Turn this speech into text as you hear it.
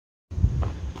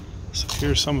So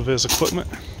here's some of his equipment.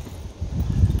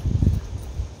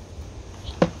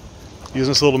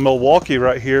 Using this little Milwaukee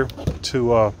right here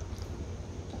to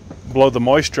blow the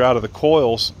moisture out of the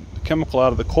coils, the chemical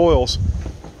out of the coils.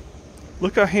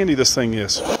 Look how handy this thing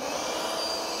is.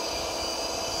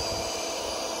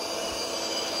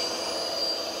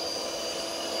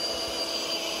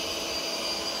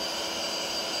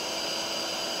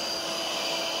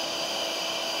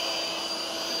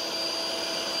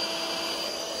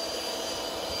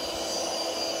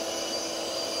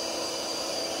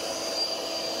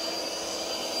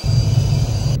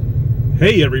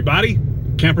 Hey everybody,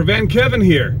 Campervan Kevin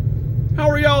here. How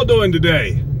are y'all doing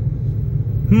today?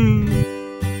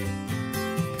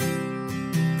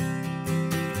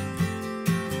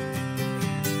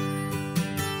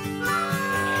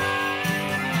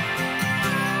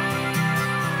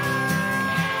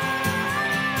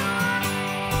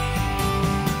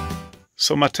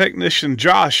 So my technician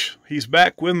Josh, he's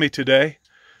back with me today.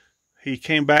 He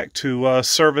came back to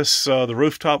service the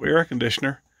rooftop air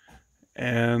conditioner.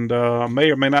 And I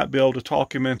may or may not be able to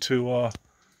talk him into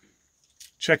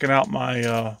checking out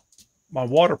my my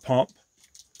water pump.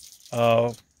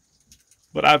 But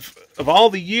of all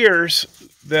the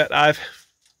years that I've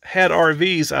had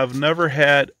RVs, I've never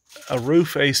had a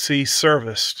roof AC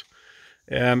serviced.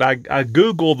 And I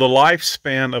Googled the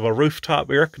lifespan of a rooftop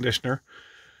air conditioner,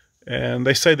 and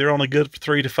they say they're only good for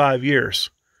 3 to 5 years.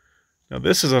 Now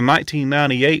this is a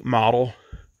 1998 model.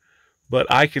 But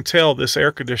I can tell this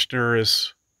air conditioner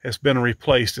has been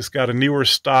replaced. It's got a newer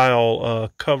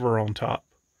style cover on top.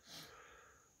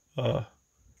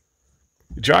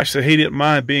 Josh said he didn't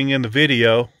mind being in the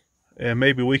video, and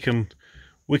maybe we can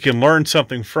learn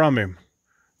something from him.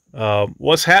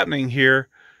 What's happening here?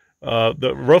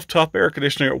 The rooftop air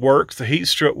conditioner, it works. The heat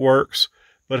strip works.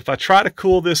 But if I try to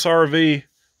cool this RV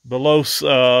below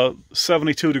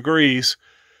 72 degrees,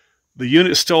 the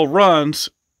unit still runs,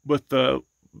 but the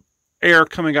air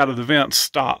coming out of the vents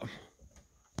stop.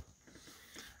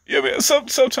 Yeah, man,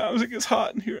 sometimes it gets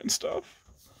hot in here and stuff.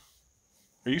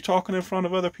 Are you talking in front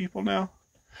of other people now?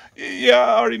 Yeah,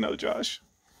 I already know, Josh.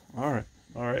 All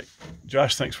right.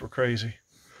 Josh thinks we're crazy.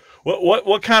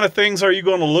 What kind of things are you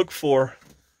going to look for?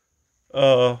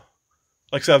 Like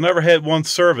I said, I've never had one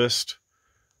serviced.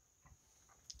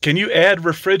 Can you add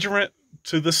refrigerant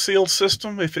to the sealed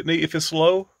system if it's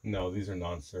low? No, these are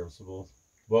non-serviceable.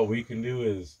 What we can do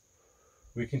is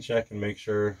we can check and make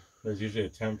sure there's usually a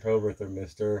temp probe or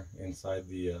thermistor inside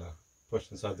the pushed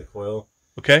inside the coil.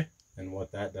 Okay. And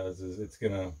what that does is it's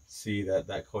gonna see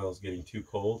that coil is getting too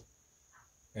cold,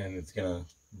 and it's gonna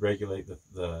regulate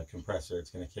the compressor. It's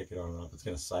gonna kick it on and off. It's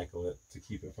gonna cycle it to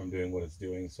keep it from doing what it's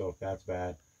doing. So if that's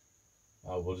bad,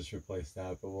 we'll just replace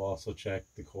that. But we'll also check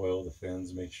the coil, the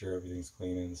fins, make sure everything's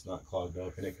clean and it's not clogged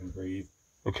up and it can breathe.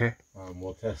 Okay.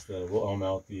 We'll ohm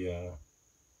out the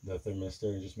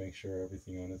thermistor and just make sure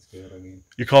everything on it's good. I mean,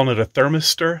 you're calling it a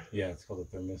thermistor? Yeah, it's called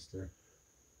a thermistor.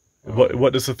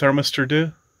 What does the thermistor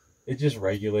do? It just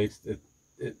regulates it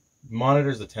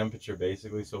monitors the temperature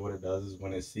basically. So what it does is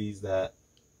when it sees that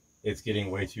it's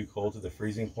getting way too cold to the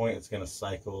freezing point, it's going to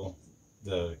cycle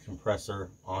the compressor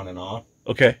on and off.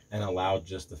 Okay. And allow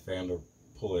just the fan to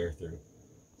pull air through.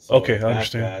 So okay, I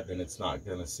understand. Bad, then it's not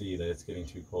going to see that it's getting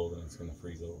too cold and it's going to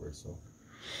freeze over. So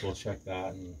we'll check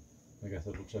that, and like I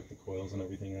said, we'll check the coils and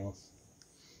everything else.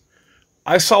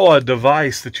 I saw a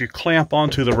device that you clamp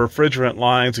onto the refrigerant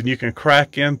lines, and you can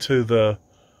crack into the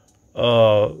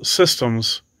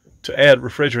systems to add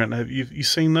refrigerant. Have you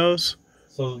seen those?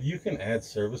 So you can add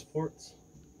service ports.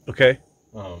 Okay.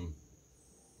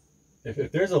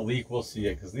 If there's a leak, we'll see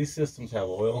it because these systems have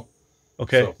oil.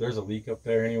 Okay. So if there's a leak up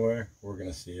there anywhere, we're going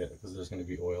to see it because there's going to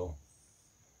be oil.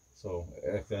 So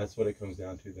if that's what it comes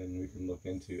down to, then we can look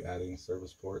into adding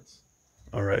service ports.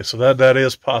 All right, so that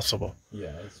is possible.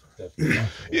 Yeah, it's definitely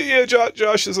possible. Yeah,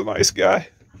 Josh is a nice guy.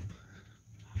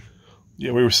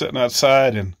 Yeah, we were sitting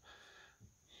outside, and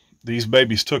these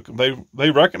babies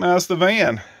they recognized the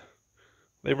van.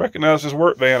 They recognized his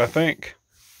work van, I think.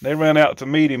 They ran out to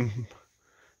meet him,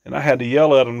 and I had to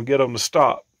yell at them to get them to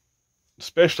stop.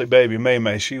 Especially baby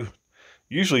MaeMae.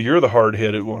 Usually you're the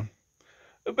hard-headed one.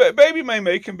 Baby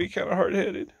MaeMae can be kind of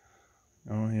hard-headed.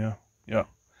 Oh, yeah.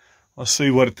 Let's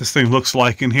see what this thing looks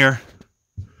like in here.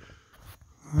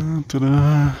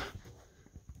 Ta-da.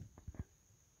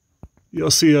 You'll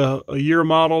see a year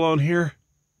model on here.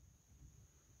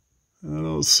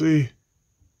 Let's see.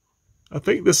 I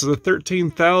think this is a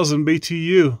 13,000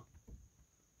 BTU.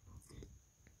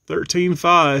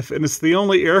 13.5, and it's the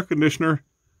only air conditioner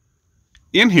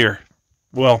in here.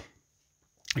 Well,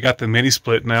 I got the mini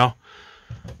split now.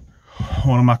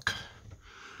 One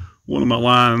one of my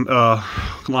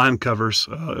line covers,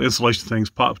 insulation things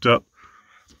popped up.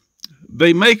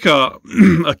 They make a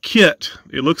a kit.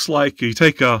 It looks like you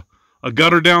take a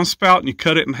gutter downspout and you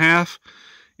cut it in half.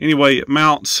 Anyway, it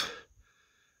mounts.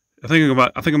 I think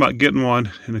about getting one,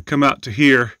 and it come out to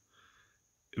here,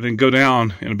 and then go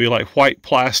down, and it'll be like white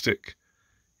plastic,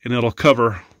 and it'll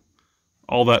cover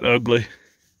all that ugly.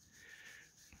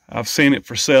 I've seen it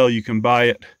for sale. You can buy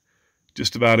it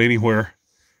just about anywhere,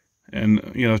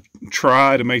 and you know,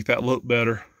 try to make that look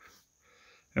better.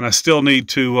 And I still need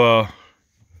to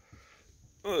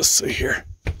let's see here.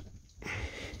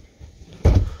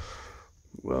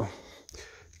 Well,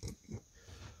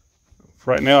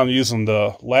 right now I'm using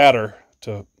the ladder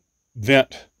to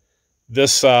vent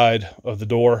this side of the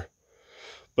door,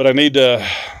 but I need to,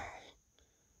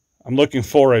 I'm looking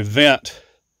for a vent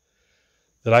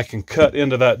that I can cut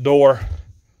into that door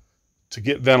to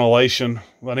get ventilation.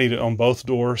 I need it on both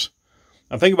doors.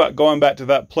 I'm thinking about going back to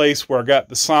that place where I got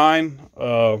the sign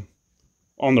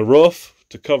on the roof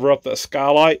to cover up that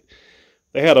skylight.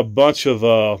 They had a bunch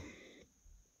of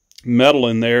metal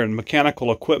in there and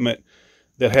mechanical equipment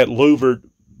that had louvered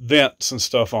vents and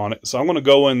stuff on it. So I'm going to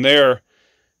go in there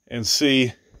and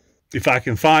see if I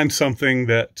can find something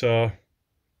that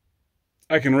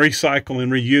I can recycle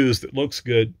and reuse that looks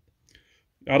good.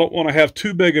 I don't want to have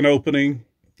too big an opening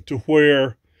to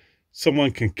where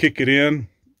someone can kick it in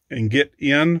and get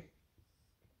in.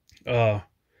 So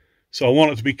I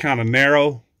want it to be kind of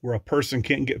narrow where a person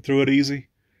can't get through it easy,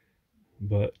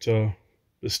 but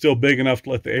it's still big enough to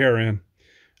let the air in.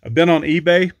 I've been on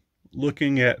eBay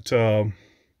looking at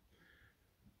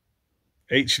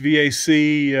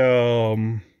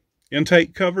HVAC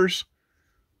intake covers,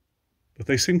 but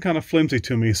they seem kind of flimsy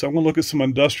to me. So I'm going to look at some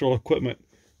industrial equipment,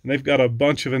 and they've got a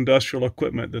bunch of industrial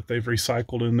equipment that they've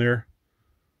recycled in there.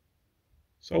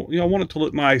 So, you know, I want it to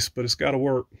look nice, but it's got to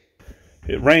work.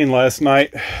 It rained last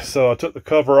night, so I took the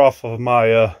cover off of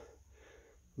my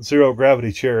zero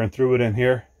gravity chair and threw it in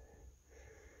here.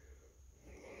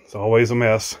 It's always a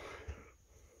mess.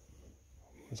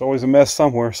 There's always a mess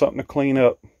somewhere, something to clean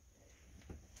up.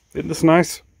 Isn't this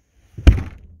nice?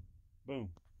 Boom.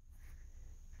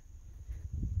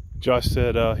 Josh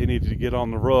said he needed to get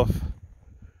on the roof.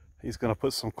 He's going to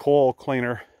put some coil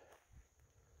cleaner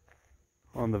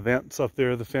on the vents up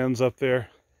there, the fins up there.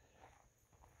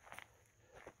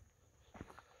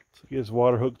 So get his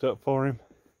water hooked up for him.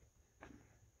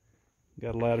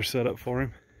 Got a ladder set up for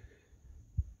him.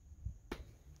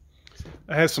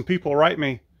 I had some people write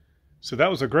me, so that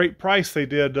was a great price they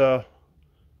did on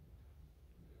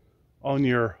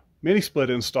your mini split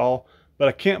install, but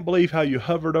I can't believe how you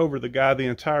hovered over the guy the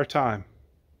entire time.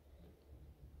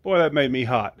 Boy, that made me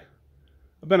hot.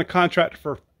 I've been a contractor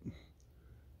for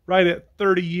right at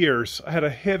 30 years. I had a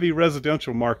heavy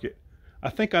residential market. I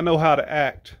think I know how to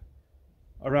act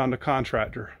around a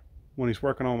contractor when he's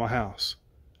working on my house.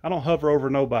 I don't hover over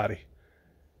nobody.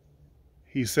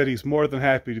 He said he's more than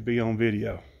happy to be on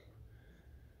video.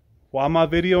 Why am I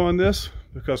videoing this?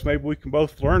 Because maybe we can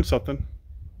both learn something.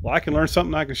 Well, I can learn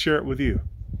something, I can share it with you.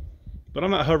 But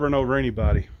I'm not hovering over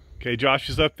anybody. Okay, Josh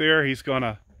is up there. He's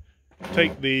gonna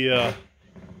take the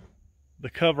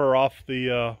cover off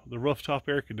the rooftop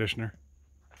air conditioner.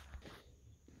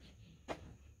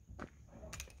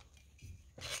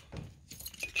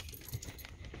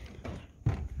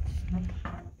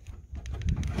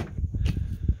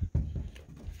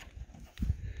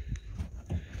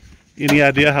 Any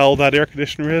idea how old that air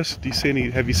conditioner is? Do you see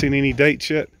any? Have you seen any dates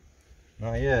yet?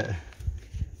 Not yet.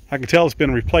 I can tell it's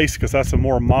been replaced because that's a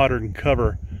more modern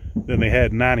cover than they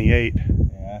had in '98.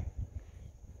 Yeah.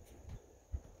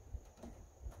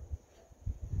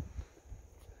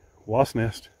 Wasp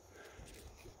nest.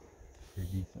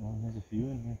 Pretty decent one. There's a few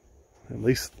in here. At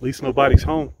least nobody's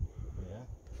home. Yeah.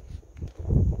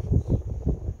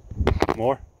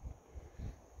 More.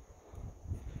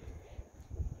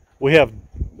 We have.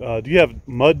 Do you have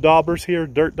mud daubers here?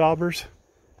 Dirt daubers?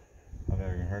 I've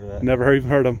never even heard of that. Never even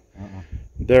heard of them.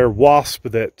 They're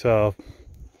wasps that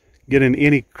get in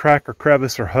any crack or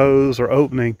crevice or hose or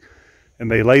opening, and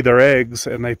they lay their eggs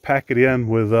and they pack it in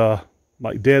with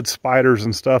like dead spiders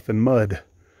and stuff and mud,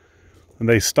 and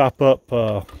they stop up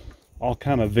all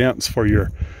kind of vents for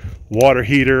your water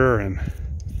heater and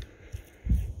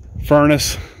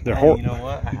furnace. They're horrible. You know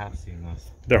what? I have seen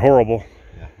those. They're horrible.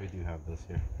 Yeah, we do have those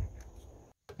here.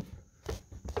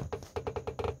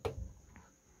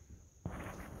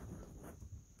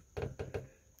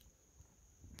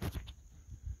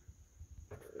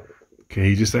 Okay,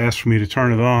 he just asked for me to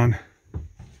turn it on.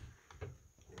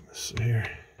 Let's see here.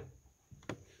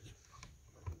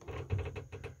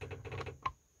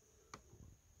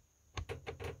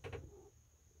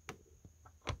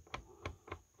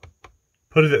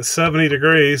 Put it at 70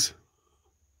 degrees.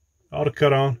 Ought to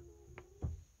cut on.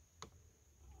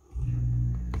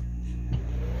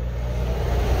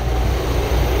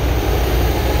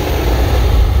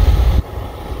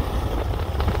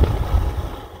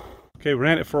 Okay,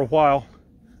 ran it for a while.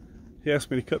 He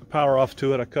asked me to cut the power off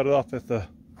to it. I cut it off at the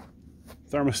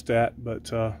thermostat,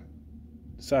 but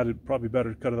decided probably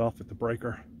better to cut it off at the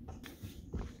breaker.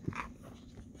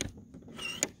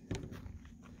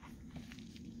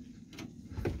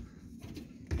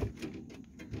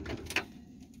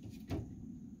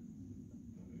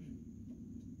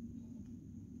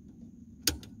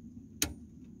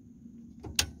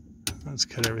 Let's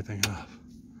cut everything off.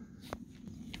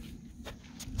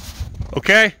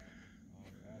 Okay.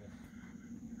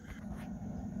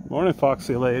 Morning,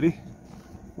 foxy lady.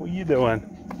 What you doing?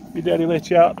 Your daddy let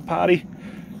you out the potty?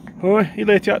 Huh? He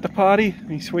let you out the potty?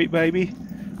 You sweet baby.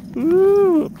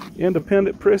 Ooh,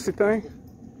 independent prissy thing.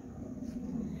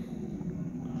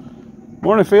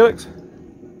 Morning, Felix.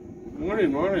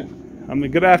 Morning, morning. I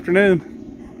mean, good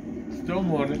afternoon. Still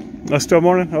morning. No, still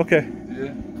morning? Okay.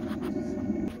 Yeah.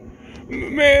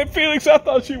 Man, Felix, I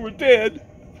thought you were dead.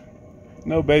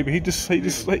 No, baby, he just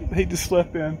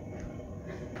slept in.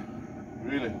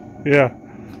 Really? Yeah.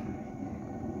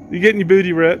 You getting your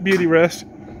beauty rest?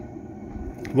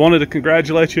 Wanted to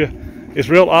congratulate you. It's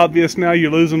real obvious now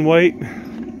you're losing weight.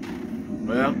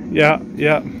 Well? Yeah.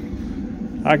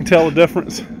 I can tell the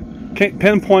difference. Can't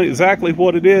pinpoint exactly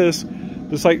what it is,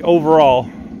 just like overall.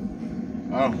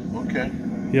 Oh, okay.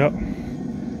 Yep.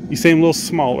 You seem a little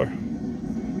smaller.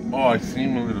 Oh, I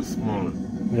seem a little smaller.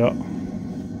 Yep.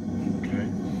 Okay.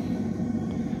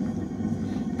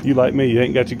 You like me, you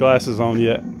ain't got your glasses on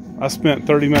yet. I spent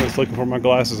 30 minutes looking for my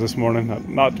glasses this morning. I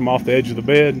knocked them off the edge of the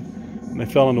bed, and they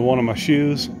fell into one of my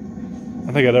shoes.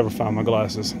 I think I'd ever find my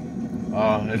glasses.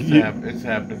 Oh, it's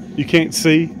happening. You can't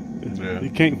see. Yeah. You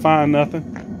can't find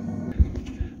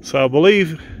nothing. So I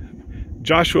believe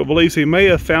Joshua believes he may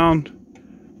have found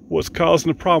what's causing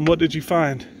the problem. What did you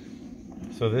find?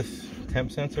 So this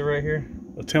temp sensor right here?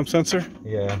 A temp sensor?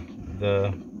 Yeah,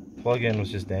 the plug-in was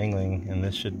just dangling, and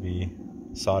this should be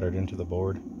soldered into the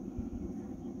board.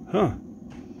 Huh.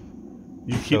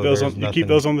 You keep So those on? there's You keep nothing-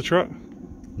 those on the truck?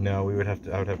 No, I would have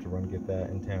to run get that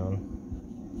in town.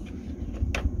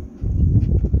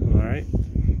 All right.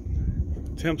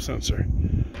 Temp sensor.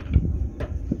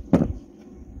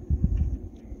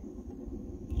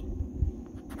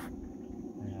 Yeah,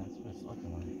 that's what it's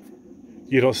looking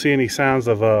like. You don't see any signs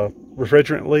of a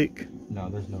refrigerant leak, No,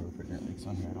 there's no refrigerant leaks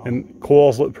on here at all. and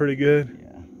coils look pretty good. Yeah.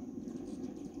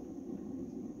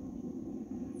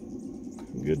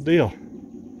 Good deal.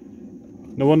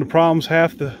 No wonder the problem's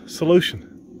half the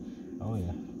solution. Oh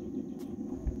yeah.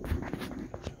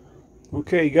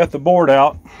 Okay, you got the board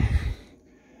out.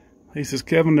 He says,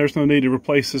 Kevin, there's no need to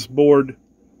replace this board.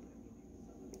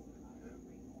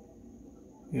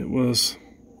 It was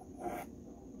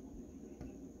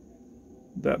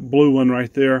that blue one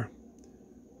right there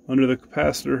under the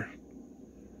capacitor.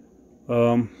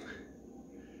 It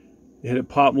had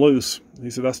popped loose. He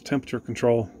said that's temperature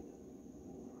control.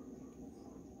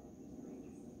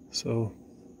 So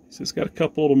he says it's got a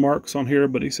couple little marks on here,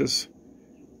 but he says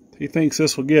he thinks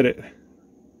this will get it.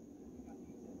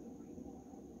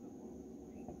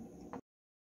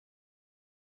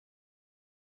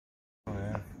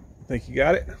 Think you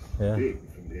got it? Yeah. Big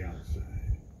from the outside,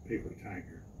 paper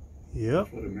tiger. Yep.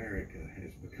 That's what America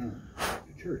has become.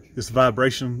 The church. This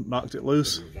vibration knocked it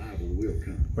loose. The revival will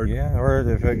come. Yeah, or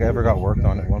if it ever got worked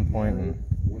on at one point, and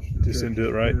Once the Just didn't do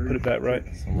it right. Put it back right.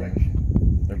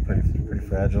 they're pretty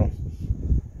fragile.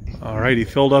 All right, he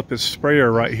filled up his sprayer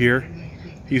right here.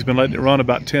 He's been letting it run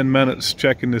about 10 minutes,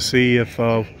 checking to see if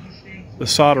the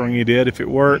soldering he did, if it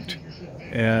worked.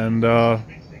 And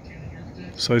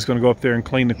so he's going to go up there and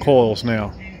clean the coils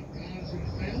now.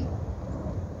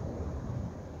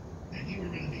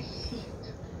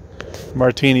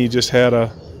 Martini just had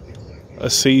a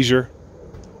seizure.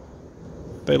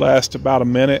 They last about a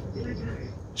minute.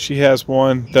 She has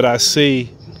one that I see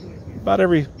about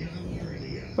every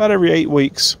 8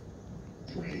 weeks.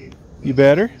 You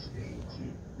better?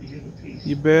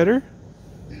 You better?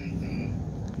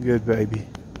 Good baby.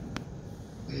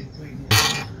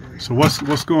 So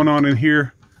what's going on in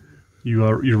here?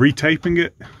 You're retaping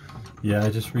it? Yeah, I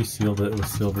just resealed it with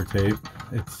silver tape.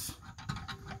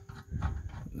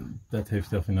 That tape's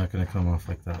definitely not going to come off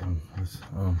like that one.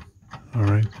 All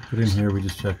right. But in here, we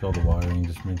just checked all the wiring,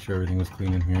 just made sure everything was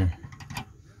clean in here.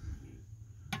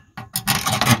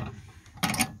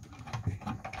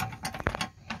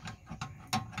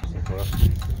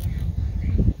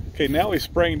 Okay, now he's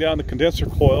spraying down the condenser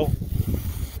coil.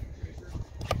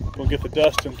 Gonna get the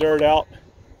dust and dirt out,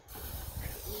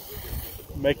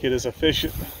 make it as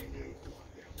efficient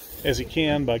as he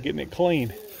can by getting it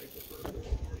clean.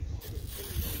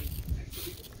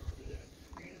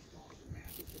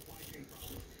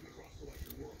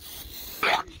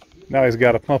 Now he's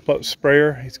got a pump up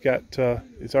sprayer. He's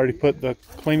already put the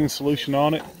cleaning solution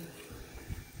on it.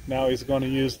 Now he's going to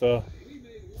use the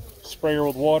sprayer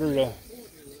with water to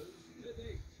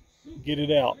get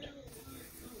it out.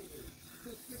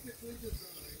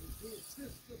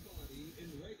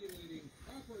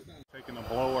 Taking a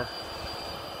blower,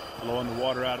 blowing the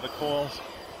water out of the coils.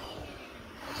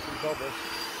 That's some bubbles.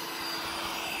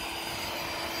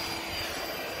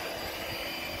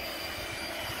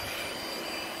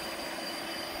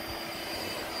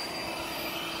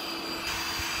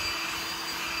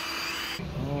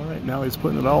 All right, now he's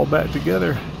putting it all back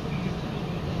together.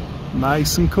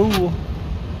 Nice and cool.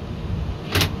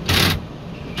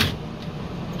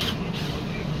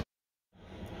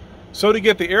 So to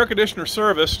get the air conditioner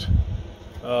serviced,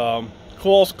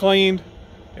 coils cleaned,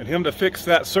 and him to fix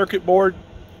that circuit board,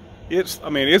 it's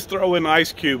throwing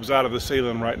ice cubes out of the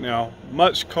ceiling right now.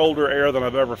 Much colder air than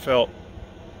I've ever felt.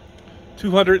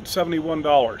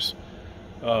 $271.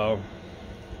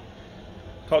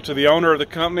 Talked to the owner of the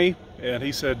company, and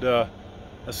he said, I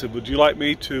said, would you like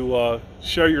me to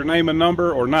share your name and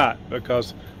number or not?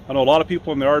 Because I know a lot of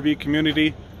people in the RV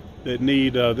community that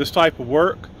need this type of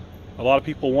work. A lot of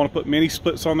people want to put mini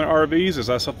splits on their RVs. Is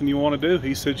that something you want to do?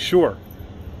 He said, sure.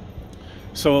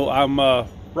 So I'm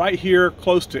right here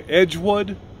close to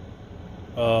Edgewood,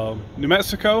 New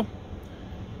Mexico.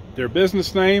 Their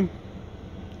business name,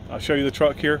 I'll show you the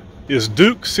truck here, is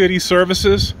Duke City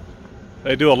Services.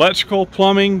 They do electrical,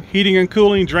 plumbing, heating and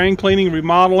cooling, drain cleaning,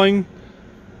 remodeling,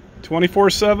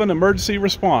 24/7 emergency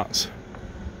response.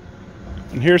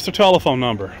 And here's the telephone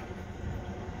number.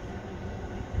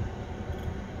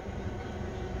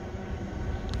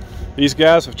 These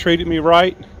guys have treated me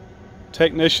right.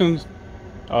 Technicians,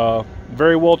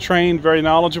 very well trained, very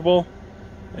knowledgeable,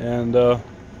 and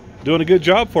doing a good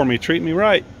job for me, treating me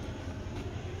right.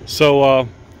 So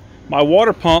my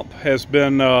water pump has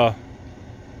been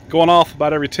going off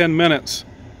about every 10 minutes.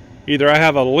 Either I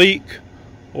have a leak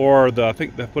or I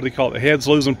think what do they call it, the head's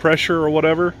losing pressure or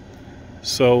whatever.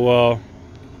 So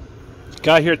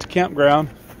guy here at the campground,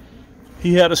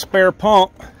 he had a spare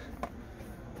pump.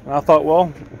 And I thought, well,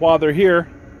 while they're here,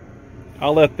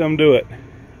 I'll let them do it.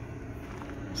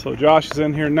 So Josh is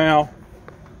in here now,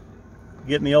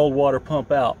 getting the old water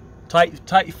pump out.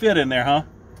 Tight fit in there, huh?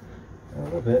 A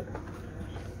little bit.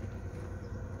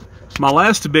 My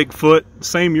last Bigfoot,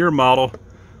 same year model,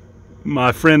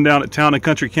 my friend down at Town and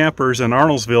Country Campers in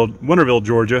Arnoldville, Winterville,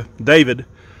 Georgia, David,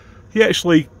 he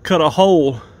actually cut a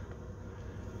hole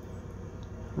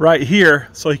right here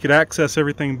so he could access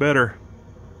everything better.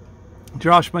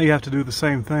 Josh may have to do the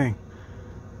same thing,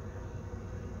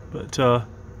 but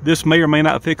this may or may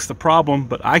not fix the problem,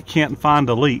 but I can't find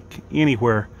a leak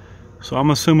anywhere, so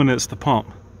I'm assuming it's the pump.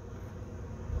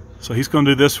 So he's going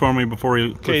to do this for me before he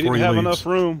leaves. He didn't have enough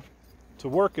room to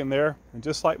work in there, and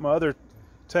just like my other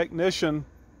technician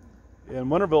in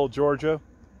Winterville, Georgia,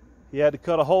 he had to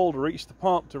cut a hole to reach the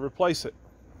pump to replace it.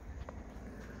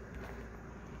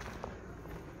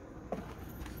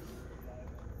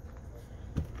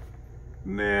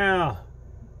 Now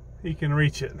he can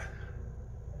reach it.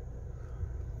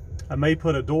 I may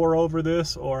put a door over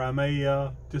this, or I may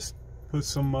just put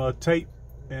some tape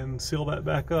and seal that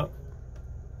back up.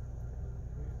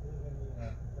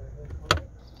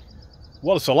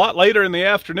 Well, it's a lot later in the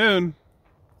afternoon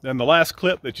than the last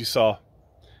clip that you saw.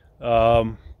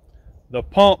 The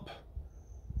pump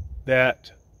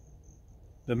that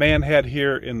the man had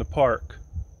here in the park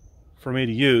for me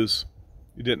to use,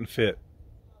 it didn't fit.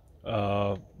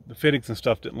 The fittings and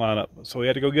stuff didn't line up, so we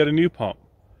had to go get a new pump.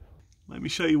 Let me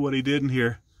show you what he did in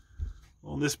here.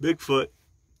 On this Bigfoot,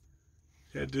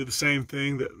 he had to do the same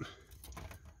thing that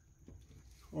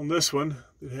on this one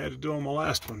that he had to do on my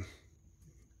last one.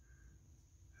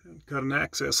 Cut an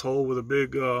access hole with a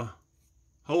big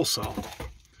hole saw.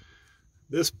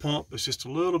 This pump is just a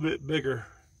little bit bigger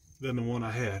than the one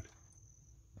I had.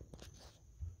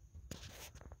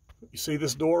 You see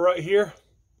this door right here?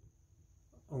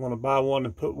 I'm going to buy one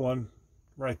and put one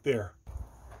right there.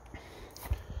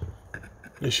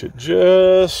 It should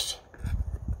just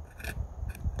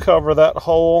cover that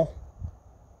hole.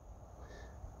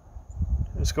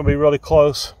 It's going to be really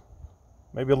close.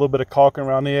 Maybe a little bit of caulking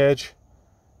around the edge.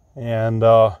 And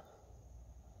that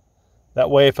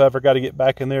way, if I ever got to get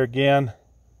back in there again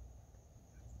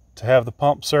to have the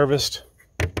pump serviced,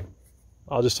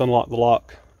 I'll just unlock the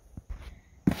lock.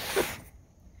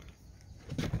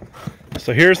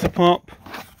 So here's the pump.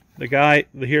 The guy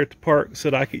here at the park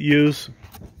said I could use.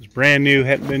 It's brand new,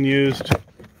 hadn't been used.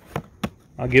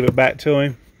 I'll give it back to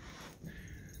him.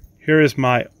 Here is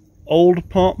my old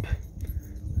pump.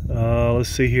 Let's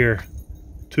see here,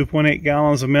 2.8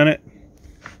 gallons a minute.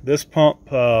 This pump,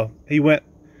 he went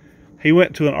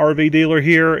to an RV dealer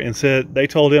here and said they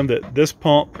told him that this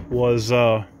pump was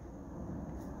no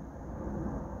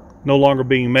longer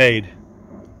being made.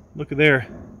 Look at there.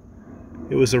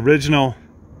 It was original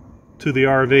to the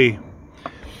RV.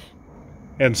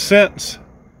 And since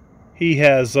he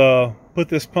has put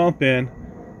this pump in,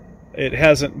 it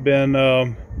hasn't been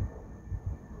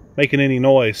making any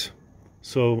noise.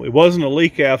 So it wasn't a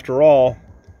leak after all.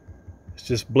 It's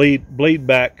just bleed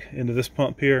back into this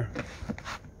pump here.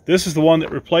 This is the one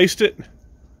that replaced it.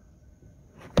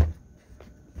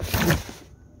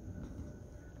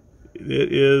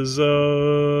 It is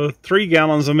 3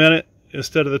 gallons a minute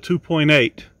instead of the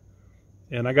 2.8.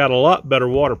 And I got a lot better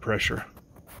water pressure.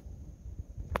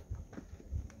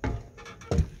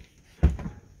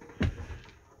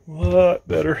 Lot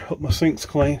better. Hope my sink's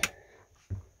clean.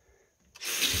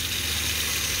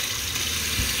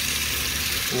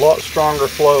 A lot stronger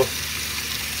flow.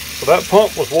 So that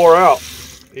pump was wore out.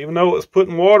 Even though it was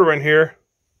putting water in here,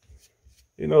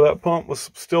 you know, that pump was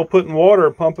still putting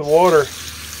water, pumping water.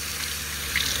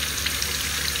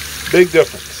 Big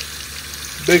difference.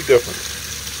 Big difference.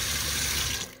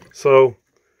 So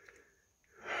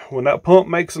when that pump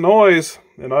makes a noise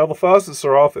and all the faucets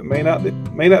are off, it may not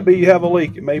be you have a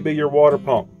leak. It may be your water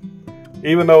pump,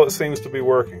 even though it seems to be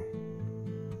working.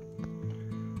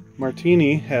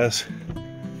 Martini has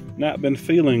not been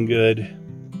feeling good.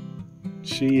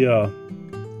 She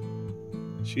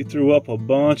threw up a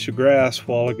bunch of grass a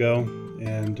while ago,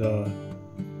 and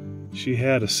she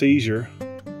had a seizure.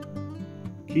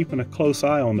 Keeping a close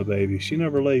eye on the baby. She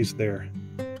never lays there,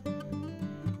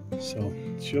 so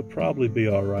she'll probably be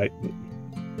all right, but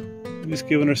I'm just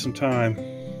giving her some time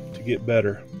to get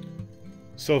better.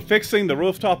 So fixing the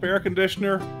rooftop air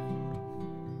conditioner,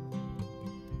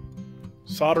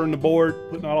 soldering the board,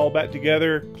 putting it all back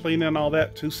together, cleaning all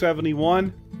that,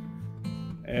 271.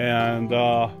 And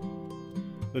the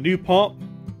new pump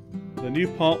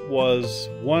was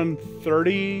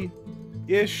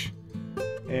 $130-ish,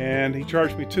 and he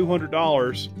charged me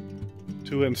 $200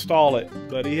 to install it,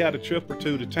 but he had a trip or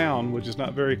two to town, which is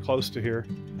not very close to here.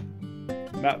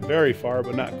 Not very far,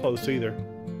 but not close either.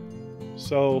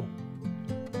 So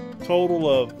total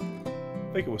of,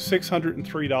 I think it was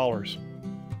 $603.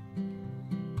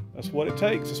 That's what it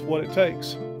takes. That's what it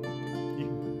takes.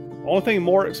 Only thing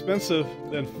more expensive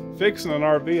than fixing an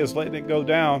RV is letting it go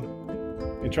down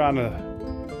and trying to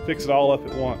fix it all up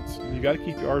at once. You got to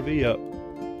keep your RV up.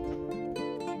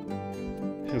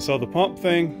 And so the pump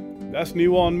thing, that's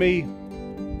new on me.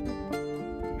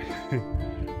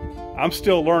 I'm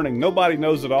still learning. Nobody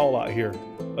knows it all out here,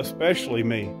 especially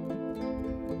me.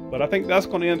 But I think that's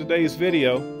going to end today's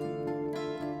video.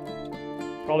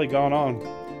 Probably got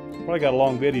a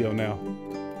long video now.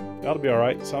 That'll be all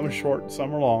right. Some are short,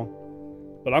 some are long.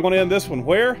 But I'm going to end this one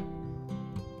where?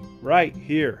 Right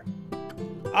here.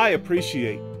 I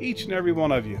appreciate each and every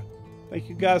one of you. Thank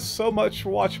you guys so much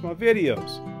for watching my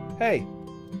videos. Hey,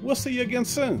 we'll see you again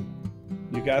soon.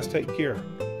 You guys take care.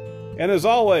 And as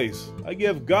always, I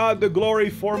give God the glory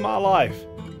for my life.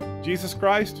 Jesus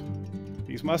Christ,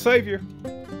 He's my Savior.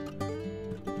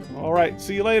 All right,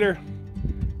 see you later.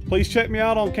 Please check me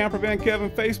out on Campervan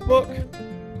Kevin Facebook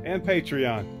and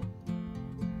Patreon.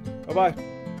 Bye-bye.